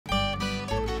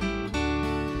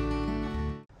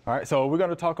All right, so we're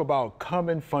going to talk about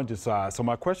common fungicides. So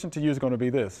my question to you is going to be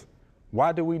this: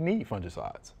 why do we need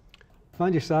fungicides?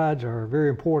 Fungicides are very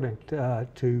important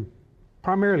to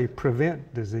primarily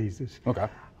prevent diseases. Okay.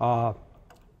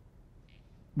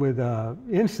 With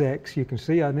insects, you can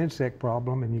see an insect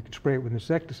problem and you can spray it with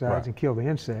insecticides and kill the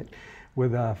insect.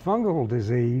 With fungal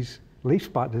disease, leaf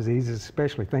spot diseases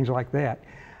especially, things like that,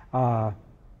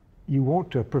 you want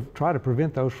to try to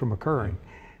prevent those from occurring.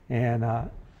 And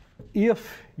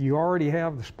if you already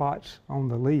have the spots on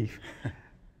the leaf,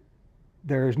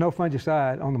 there is no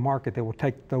fungicide on the market that will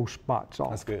take those spots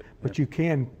off. That's good. But you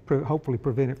can hopefully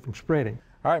prevent it from spreading.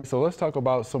 All right, so let's talk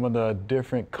about some of the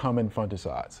different common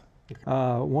fungicides.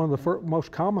 One of the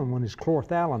most common one is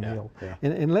chlorothalonil.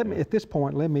 And let me, at this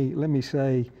point, let me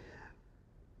say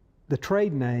the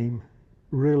trade name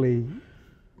really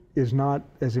is not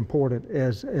as important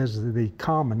as the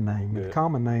common name. The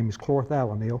common name is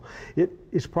chlorothalonil. It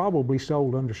is probably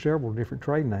sold under several different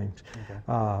trade names.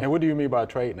 And what do you mean by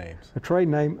trade names? A trade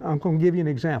name, I'm going to give you an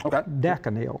example. Okay.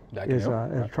 Daconil is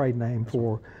a trade name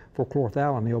for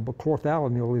chlorothalonil, but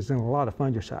chlorothalonil is in a lot of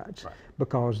fungicides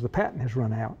because the patent has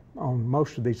run out on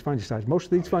most of these fungicides. Most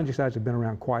of these fungicides have been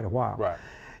around quite a while.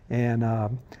 And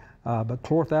but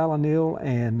chlorothalonil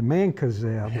and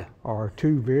mancozeb are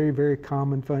two very, very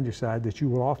common fungicides that you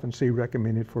will often see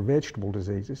recommended for vegetable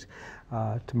diseases.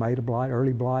 Tomato blight,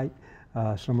 early blight,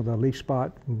 some of the leaf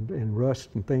spot and rust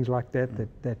and things like that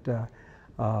that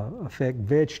affect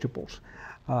vegetables.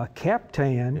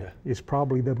 Captan is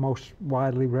probably the most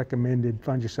widely recommended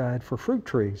fungicide for fruit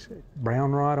trees.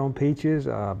 Brown rot on peaches,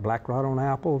 black rot on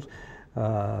apples,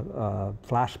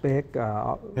 fly speck,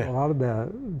 a lot of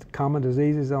the common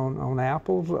diseases on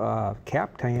apples.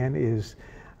 Captan is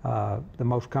the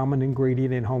most common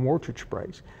ingredient in home orchard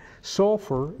sprays.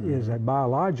 Sulfur is a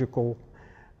biological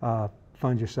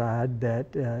fungicide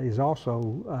that is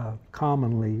also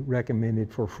commonly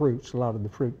recommended for fruits, a lot of the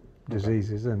fruit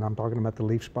diseases, and I'm talking about the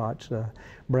leaf spots,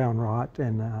 brown rot,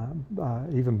 and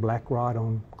even black rot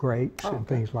on grapes and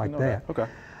things like that.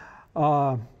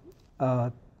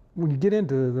 When you get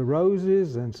into the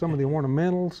roses and some of the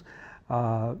ornamentals,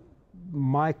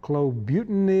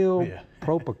 Myclobutanil,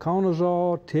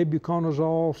 Propiconazole,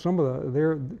 Tebuconazole, some of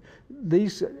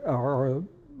these are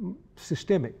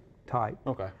systemic type.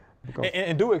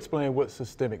 And do explain what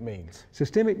systemic means.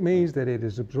 Systemic means that it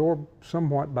is absorbed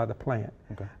somewhat by the plant.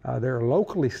 There are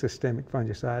locally systemic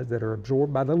fungicides that are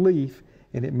absorbed by the leaf,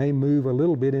 and it may move a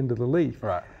little bit into the leaf.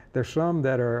 There's some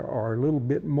that are a little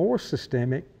bit more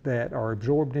systemic that are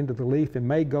absorbed into the leaf and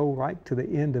may go right to the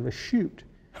end of a shoot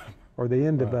or the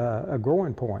end of a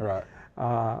growing point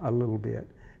a little bit.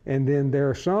 And then there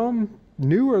are some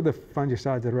newer the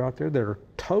fungicides that are out there that are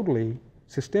totally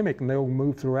systemic, and they'll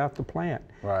move throughout the plant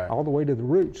all the way to the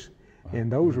roots.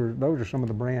 And those are some of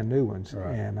the brand new ones.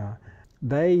 And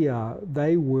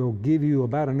they will give you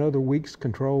about another week's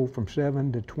control, from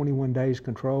 7 to 21 days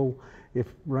control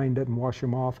if rain doesn't wash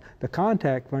them off. The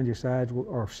contact fungicides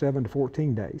are 7 to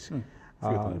 14 days.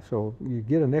 So you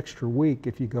get an extra week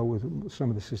if you go with some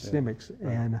of the systemics.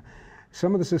 And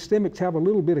some of the systemics have a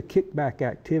little bit of kickback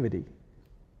activity,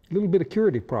 a little bit of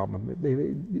curative problem.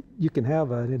 You can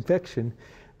have an infection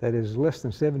that is less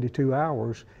than 72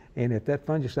 hours, and if that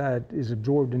fungicide is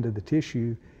absorbed into the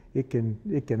tissue, it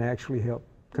can actually help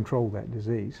control that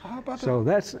disease. So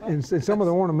that's in some of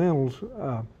the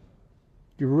ornamentals.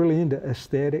 You're really into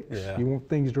aesthetics. You want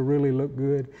things to really look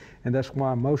good, and that's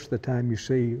why most of the time you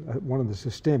see one of the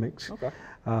systemics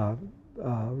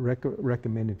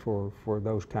recommended for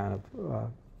those kind of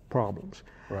problems.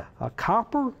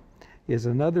 Copper is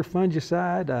another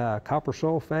fungicide, copper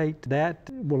sulfate, that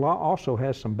will also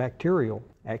has some bacterial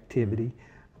activity.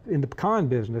 In the pecan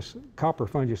business, copper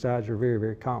fungicides are very,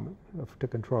 very common to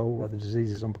control the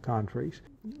diseases on pecan trees.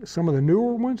 Some of the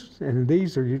newer ones, and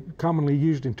these are commonly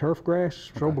used in turf grass,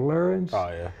 strobilurins,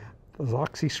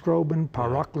 azoxystrobin,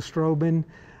 pyroclostrobin,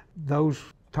 those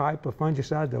type of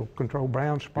fungicides. They'll control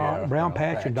brown spot, brown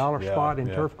patch, and dollar spot in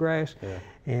turf grass,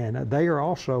 and they are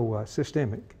also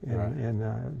systemic, and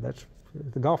that's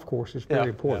the golf course is very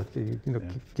important to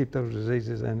keep those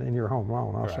diseases in your home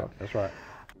lawn also.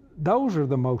 Those are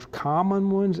the most common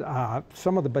ones.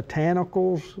 Some of the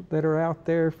botanicals that are out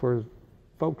there for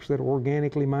folks that are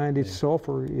organically minded,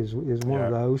 sulfur is one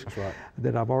of those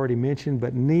that I've already mentioned,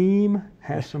 but neem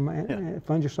has some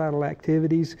fungicidal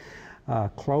activities.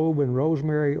 Clove and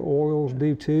rosemary oils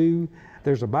do too.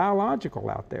 There's a biological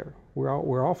out there.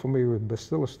 We're all familiar with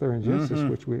Bacillus thuringiensis,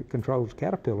 which controls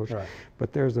caterpillars,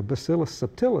 but there's a Bacillus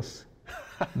subtilis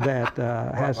that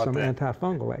has some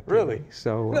antifungal activity. Really?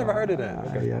 So Never heard of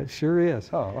that. Yeah, it sure is.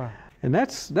 Oh, wow. And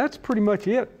that's pretty much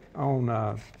it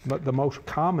the most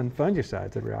common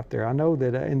fungicides that are out there. I know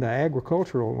that on the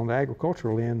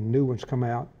agricultural end, new ones come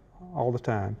out all the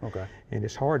time. Okay. And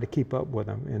it's hard to keep up with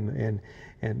them.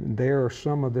 And there are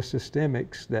some of the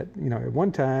systemics that, at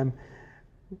one time,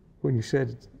 when you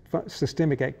said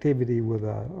systemic activity with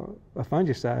a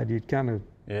fungicide, you'd kind of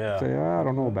say, oh, I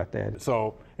don't know about that.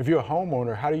 So if you're a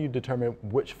homeowner, how do you determine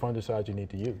which fungicide you need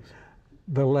to use?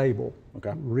 The label.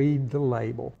 Okay. Read the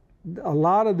label. A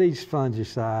lot of these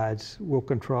fungicides will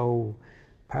control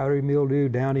powdery mildew,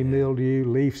 downy mildew,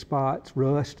 leaf spots,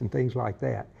 rust, and things like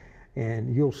that.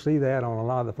 And you'll see that on a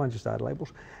lot of the fungicide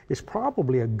labels. It's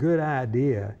probably a good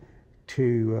idea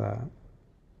to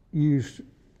use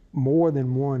more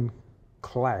than one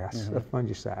class of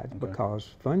fungicides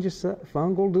because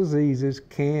fungal diseases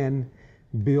can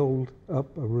build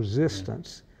up a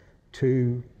resistance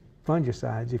to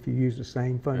fungicides if you use the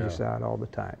same fungicide all the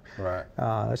time. Right.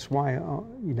 That's why,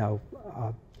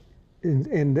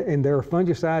 and there are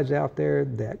fungicides out there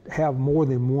that have more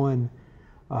than one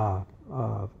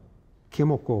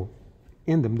chemical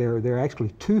in them. There are actually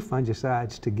two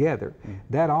fungicides together.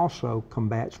 That also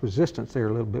combats resistance. They're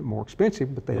a little bit more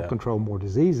expensive, but they'll control more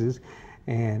diseases,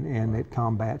 and it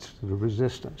combats the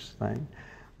resistance thing.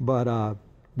 But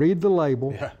read the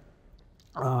label.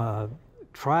 Yeah.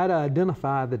 Try to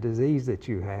identify the disease that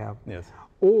you have. Yes.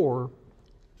 Or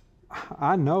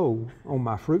I know on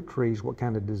my fruit trees what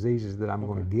kind of diseases that I'm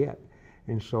going to get.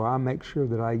 And so I make sure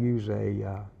that I use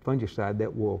a fungicide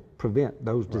that will prevent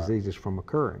those diseases from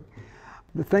occurring.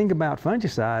 The thing about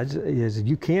fungicides is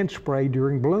you can spray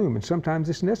during bloom, and sometimes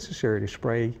it's necessary to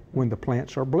spray when the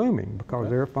plants are blooming because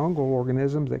there are fungal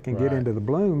organisms that can get into the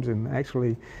blooms, and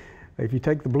actually if you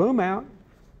take the bloom out,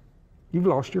 you've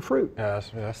lost your fruit.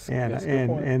 And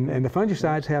the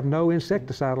fungicides have no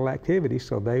insecticidal activity,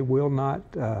 so they will not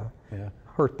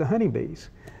hurt the honeybees,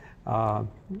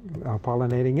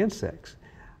 pollinating insects.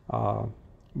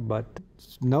 But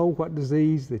know what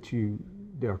disease that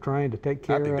they're trying to take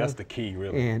care of. I think that's the key,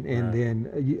 really. And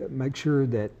then make sure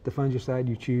that the fungicide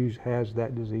you choose has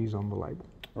that disease on the label.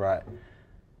 Right.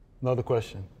 Another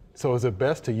question. So is it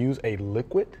best to use a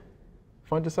liquid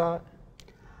fungicide?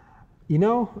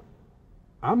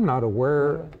 I'm not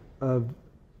aware of,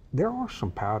 there are some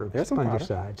powdered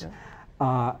fungicides.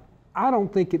 Yeah. I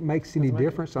don't think it makes any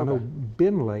difference. I know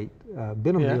Benamil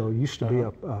used to be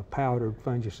a powdered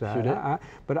fungicide.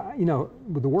 But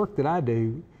with the work that I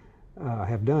do,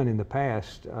 have done in the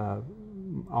past,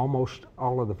 almost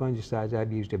all of the fungicides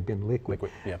I've used have been liquid.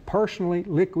 Personally,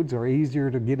 liquids are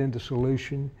easier to get into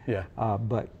solution,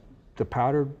 but the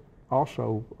powdered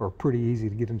also are pretty easy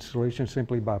to get into solution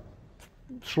simply by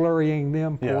slurrying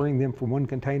them, pouring them from one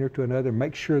container to another.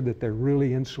 Make sure that they're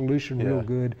really in solution real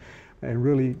good and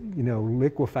really,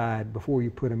 liquefied before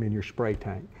you put them in your spray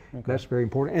tank. That's very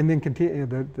important. And then continue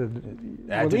with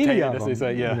any of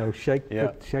them, shake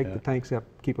the tanks up,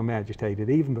 keep them agitated.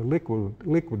 Even the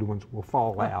liquid ones will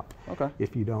fall out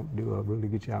if you don't do a really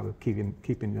good job of keeping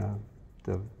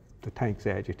the tanks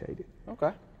agitated.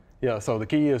 Okay. Yeah. So the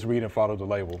key is read and follow the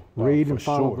label. Read and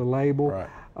follow the label.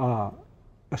 Right.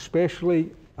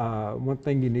 Especially, one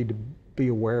thing you need to be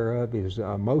aware of is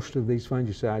most of these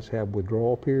fungicides have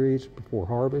withdrawal periods before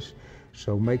harvest,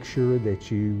 so make sure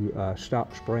that you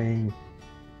stop spraying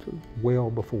well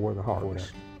before the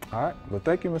harvest. All right. Well,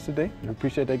 thank you, Mr. D. We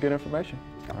appreciate that good information.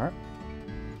 All right.